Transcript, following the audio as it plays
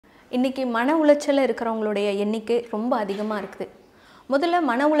இன்றைக்கி மன உளைச்சலில் இருக்கிறவங்களுடைய எண்ணிக்கை ரொம்ப அதிகமாக இருக்குது. முதல்ல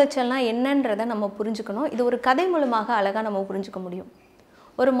மன உளைச்சல்னால் என்னன்றதை நம்ம புரிஞ்சுக்கணும். இது ஒரு கதை மூலமாக அழகாக நம்ம புரிஞ்சுக்க முடியும்.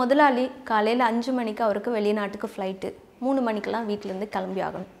 ஒரு முதலாளி காலையில் 5 மணிக்கு அவருக்கு வெளிநாட்டுக்கு ஃப்ளைட்டு, 3 மணிக்கெல்லாம் வீட்டிலேருந்து கிளம்பி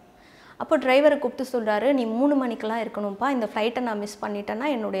ஆகணும். அப்போ டிரைவரை கூப்பிட்டு சொல்கிறாரு, நீ 3 மணிக்கெலாம் இருக்கணும்ப்பா, இந்த ஃப்ளைட்டை நான் மிஸ் பண்ணிட்டேன்னா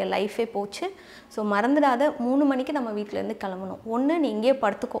என்னுடைய லைஃபே போச்சு. ஸோ மறந்துடாத, 3 மணிக்கு நம்ம வீட்டிலேருந்து கிளம்பணும். ஒன்று நீ இங்கேயே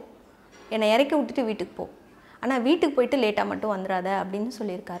படுத்துக்கோ, என்னை இறக்கி விட்டுட்டு வீட்டுக்கு போ, ஆனால் வீட்டுக்கு போயிட்டு லேட்டாக மட்டும் வந்துடாத அப்படின்னு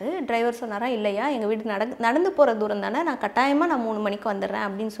சொல்லியிருக்காரு. டிரைவர் சொன்னாரா, இல்லையா எங்கள் வீட்டுக்கு நடந்து போகிற தூரம் தானே, நான் கட்டாயமாக நான் 3 மணிக்கு வந்துடுறேன்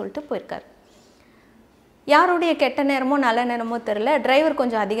அப்படின்னு சொல்லிட்டு போயிருக்காரு. யாருடைய கெட்ட நேரமோ நல்ல நேரமோ தெரில, டிரைவர்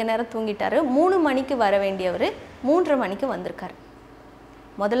கொஞ்சம் அதிக நேரம் தூங்கிட்டார். 3 மணிக்கு வர வேண்டியவர் 3:30 மணிக்கு வந்திருக்கார்.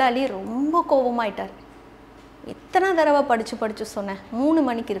 முதலாளி ரொம்ப கோபமாயிட்டார். எத்தனை தடவை படித்து சொன்னேன் 3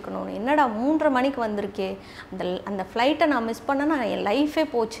 மணிக்கு இருக்கணும்னு, என்னடா 3:30 மணிக்கு வந்திருக்கே, அந்த ஃப்ளைட்டை நான் மிஸ் பண்ணேன்னா என் லைஃபே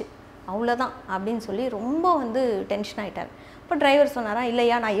போச்சு, அவ்வளோதான் அப்படின்னு சொல்லி ரொம்ப டென்ஷன் ஆகிட்டார். இப்போ டிரைவர் சொன்னாரா,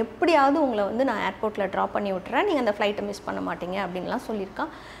 இல்லையா நான் எப்படியாவது உங்களை நான் ஏர்போர்ட்டில் ட்ராப் பண்ணி விட்டுறேன், நீங்கள் அந்த ஃப்ளைட்டை மிஸ் பண்ண மாட்டீங்க அப்படின்லாம்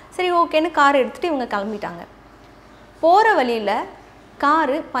சொல்லியிருக்கான். சரி ஓகேன்னு கார் எடுத்துகிட்டு இவங்க கிளம்பிட்டாங்க. போகிற வழியில்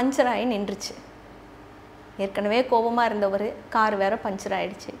காரு பஞ்சர் ஆகி நின்றுச்சு. ஏற்கனவே கோபமாக இருந்தவர், கார் வேறு பஞ்சர்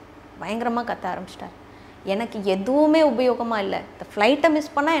ஆகிடுச்சு. பயங்கரமாக கத்த ஆரம்பிச்சிட்டார். எனக்கு எதுவுமே உபயோகமாக இல்லை, இந்த ஃப்ளைட்டை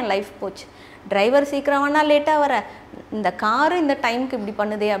மிஸ் பண்ணால் என் லைஃப் போச்சு, டிரைவர் சீக்கிரம் வேணா லேட்டாக வர, இந்த காரு இந்த டைமுக்கு இப்படி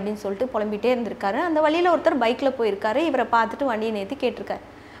பண்ணுதே அப்படின்னு சொல்லிட்டு புலம்பிகிட்டே இருந்திருக்காரு. அந்த வழியில் ஒருத்தர் பைக்கில் போயிருக்காரு. இவரை பார்த்துட்டு வண்டியை நிறுத்தி கேட்டிருக்காரு,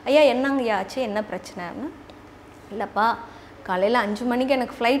 ஐயா என்னங்கய்யா ஆச்சு, என்ன பிரச்சனை அப்படின்னு. இல்லைப்பா, காலையில் 5 மணிக்கு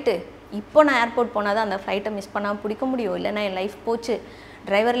எனக்கு ஃப்ளைட்டு, இப்போ நான் ஏர்போர்ட் போனால் தான் அந்த ஃப்ளைட்டை மிஸ் பண்ணாமல் பிடிக்க முடியும், இல்லைன்னா என் லைஃப் போச்சு,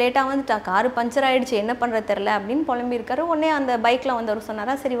 டிரைவர் லேட்டாக வந்துட்டா, காரு பஞ்சர் ஆகிடுச்சு, என்ன பண்ணுறது தெரில அப்படின்னு புலம்பியிருக்காரு. உடனே அந்த பைக்கில் வந்தவர்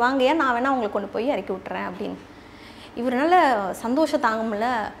சொன்னாரா, சரி வாங்கய்யா நான் வேணா உங்களை கொண்டு போய் இறக்கி விட்டுறேன் அப்படின்னு. இவரால் சந்தோஷம் தாங்க முடியல.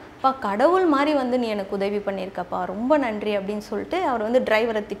 அப்பா கடவுள் மாதிரி நீ எனக்கு உதவி பண்ணியிருக்கப்பா, ரொம்ப நன்றி அப்படின்னு சொல்லிட்டு அவர்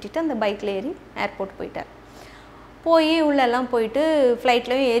டிரைவரை திட்டிட்டு அந்த பைக்கில் ஏறி ஏர்போர்ட் போயிட்டார். போய் உள்ளெல்லாம் போயிட்டு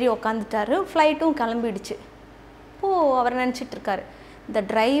ஃப்ளைட்லேயும் ஏறி உக்காந்துட்டாரு. ஃப்ளைட்டும் கிளம்பிடுச்சு. இப்போது அவர் நினச்சிட்ருக்காரு, இந்த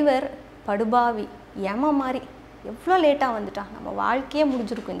டிரைவர் படுபாவி ஏமா மாதிரி எவ்வளோ லேட்டாக வந்துட்டான், நம்ம வாழ்க்கையே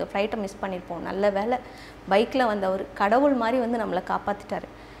முடிஞ்சிருக்கும், இந்த ஃப்ளைட்டை மிஸ் பண்ணியிருப்போம், நல்ல வேலை பைக்கில் வந்தவர் கடவுள் மாதிரி நம்மளை காப்பாற்றிட்டார்.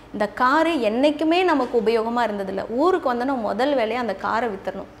 இந்த காரு என்றைக்குமே நமக்கு உபயோகமாக இருந்ததில்லை, ஊருக்கு வந்தோன்னா முதல் வேலையை அந்த காரை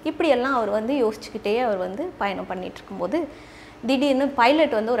விற்றுறணும். இப்படியெல்லாம் அவர் யோசிச்சுக்கிட்டே அவர் பயணம் பண்ணிகிட்ருக்கும்போது திடீர்னு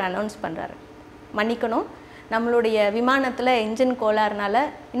பைலட் ஒரு அனௌன்ஸ் பண்ணுறாரு, மன்னிக்கணும், நம்மளுடைய விமானத்தில் இன்ஜின் கோளாறுனால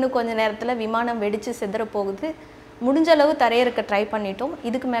இன்னும் கொஞ்சம் நேரத்தில் விமானம் வெடித்து சிதற போகுது, முடிஞ்ச அளவு தரையிறக்க ட்ரை பண்ணிட்டோம்,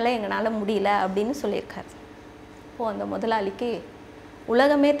 இதுக்கு மேலே எங்களால் முடியல அப்படின்னு சொல்லியிருக்காரு. இப்போது அந்த முதலாளிக்கு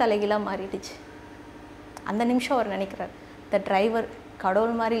உலகமே தலைகீழாக மாறிடுச்சு. அந்த நிமிஷம் அவர் நினைக்கிறார், இந்த டிரைவர்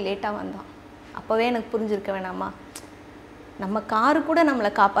கடவுள் மாதிரி லேட்டாக வந்தான், அப்போவே எனக்கு புரிஞ்சிருக்க வேணாமா, நம்ம காரு கூட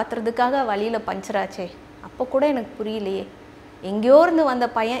நம்மளை காப்பாற்றுறதுக்காக வழியில் பஞ்சராச்சே, அப்போ கூட எனக்கு புரியலையே, எங்கேயோ இருந்து வந்த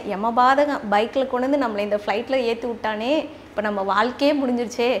பையன் யமபாதகம் பைக்கில் கொண்டு நம்மளை இந்த ஃப்ளைட்டில் ஏற்றி விட்டானே, இப்போ நம்ம வாழ்க்கையே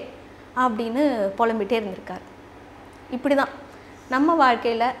முடிஞ்சிருச்சே அப்படின்னு புலம்பிகிட்டே இருந்திருக்கார். இப்படி தான் நம்ம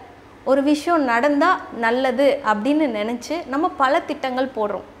வாழ்க்கையில் ஒரு விஷயம் நடந்தால் நல்லது அப்படின்னு நினச்சி நம்ம பல திட்டங்கள்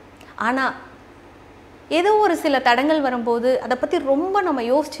போடுறோம். ஆனால் ஏதோ ஒரு சில தடங்கள் வரும்போது அதை பற்றி ரொம்ப நம்ம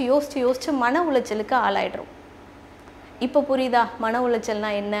யோசித்து மன உளைச்சலுக்கு ஆளாயிடுறோம். இப்போ புரியுதா மன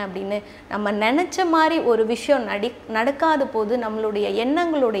உளைச்சல்னால் என்ன அப்படின்னு? நம்ம நினச்ச மாதிரி ஒரு விஷயம் நடக்காத போது நம்மளுடைய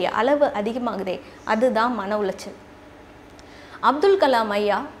எண்ணங்களுடைய அளவு அதிகமாகுதே, அதுதான் மன உளைச்சல். அப்துல் கலாம்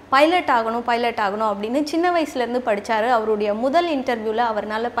ஐயா பைலட் ஆகணும் அப்படின்னு சின்ன வயசுலேருந்து படித்தார். அவருடைய முதல் இன்டர்வியூவில்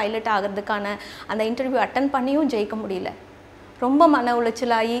அவரால் பைலட் ஆகிறதுக்கான அந்த இன்டர்வியூ அட்டன் பண்ணியும் ஜெயிக்க முடியல. ரொம்ப மன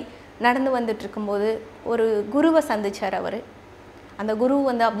உளைச்சலாகி நடந்து வந்துட்டுருக்கும்போது ஒரு குருவை சந்தித்தார் அவர். அந்த குரு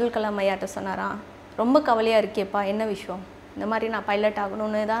அப்துல் கலாம் ஐயாட்ட சொன்னாராம், ரொம்ப கவலையாக இருக்கேப்பா, என்ன விஷயம்? இந்த மாதிரி நான் பைலட்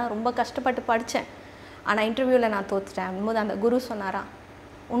ஆகணும்னு தான் ரொம்ப கஷ்டப்பட்டு படித்தேன், ஆனால் இன்டர்வியூவில் நான் தோற்றுட்டேன் அப்படின்போது அந்த குரு சொன்னாராம்,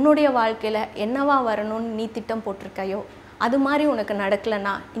 உன்னுடைய வாழ்க்கையில் என்னவா வரணும்னு நீ திட்டம் போட்டிருக்கையோ அது மாதிரி உனக்கு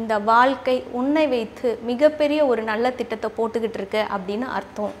நடக்கலைன்னா இந்த வாழ்க்கை உன்னை வைத்து மிகப்பெரிய ஒரு நல்ல திட்டத்தை போட்டுக்கிட்டு இருக்க அப்படின்னு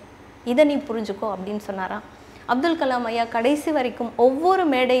அர்த்தம், இதை நீ புரிஞ்சுக்கோ அப்படின்னு சொன்னாராம். அப்துல் கலாம் ஐயா கடைசி வரைக்கும் ஒவ்வொரு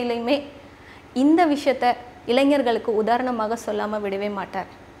மேடையிலையுமே இந்த விஷயத்தை இளைஞர்களுக்கு உதாரணமாக சொல்லாமல் விடவே மாட்டார்.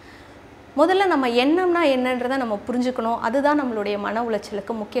 முதல்ல நம்ம எண்ணம்னா என்னன்றதை நம்ம புரிஞ்சுக்கணும். அதுதான் நம்மளுடைய மன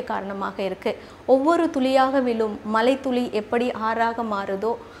உளைச்சலுக்கு முக்கிய காரணமாக இருக்குது. ஒவ்வொரு துளியாக விழும் மலை துளி எப்படி ஆறாக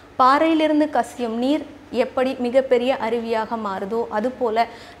மாறுதோ, பாறையிலிருந்து கசியும் நீர் எப்படி மிகப்பெரிய அருவியாக மாறுதோ, அதுபோல்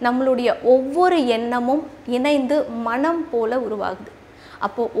நம்மளுடைய ஒவ்வொரு எண்ணமும் இணைந்து மனம் போல உருவாகுது.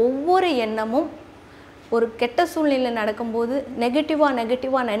 அப்போது ஒவ்வொரு எண்ணமும் ஒரு கெட்ட சூழ்நிலை நடக்கும்போது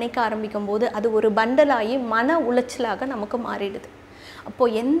நெகட்டிவாக நினைக்க ஆரம்பிக்கும் போது அது ஒரு பண்டலாகி மன உளைச்சலாக நமக்கு மாறிடுது.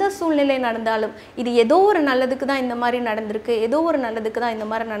 அப்போது எந்த சூழ்நிலை நடந்தாலும் இது ஏதோ ஒரு நல்லதுக்கு தான் இந்த மாதிரி நடந்திருக்கு, ஏதோ ஒரு நல்லதுக்கு தான் இந்த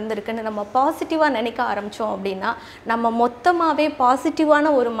மாதிரி நடந்திருக்குன்னு நம்ம பாசிட்டிவாக நினைக்க ஆரம்பித்தோம் அப்படின்னா நம்ம மொத்தமாகவே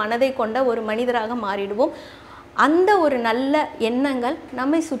பாசிட்டிவான ஒரு மனதை கொண்ட ஒரு மனிதராக மாறிடுவோம். அந்த ஒரு நல்ல எண்ணங்கள்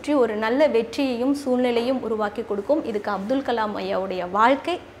நம்மை சுற்றி ஒரு நல்ல வெற்றியையும் சூழ்நிலையும் உருவாக்கி கொடுக்கும். இதுக்கு அப்துல் கலாம் ஐயாவுடைய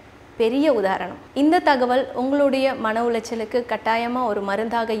வாழ்க்கை பெரிய உதாரணம். இந்த தகவல் உங்களுடைய மன உளைச்சலுக்கு கட்டாயமாக ஒரு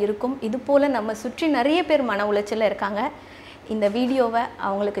மருந்தாக இருக்கும். இது போல் நம்ம சுற்றி நிறைய பேர் மன உளைச்சலில் இருக்காங்க. இந்த வீடியோவை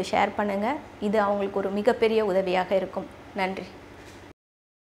அவங்களுக்கு ஷேர் பண்ணுங்கள். இது அவங்களுக்கு ஒரு மிகப்பெரிய உதவியாக இருக்கும். நன்றி.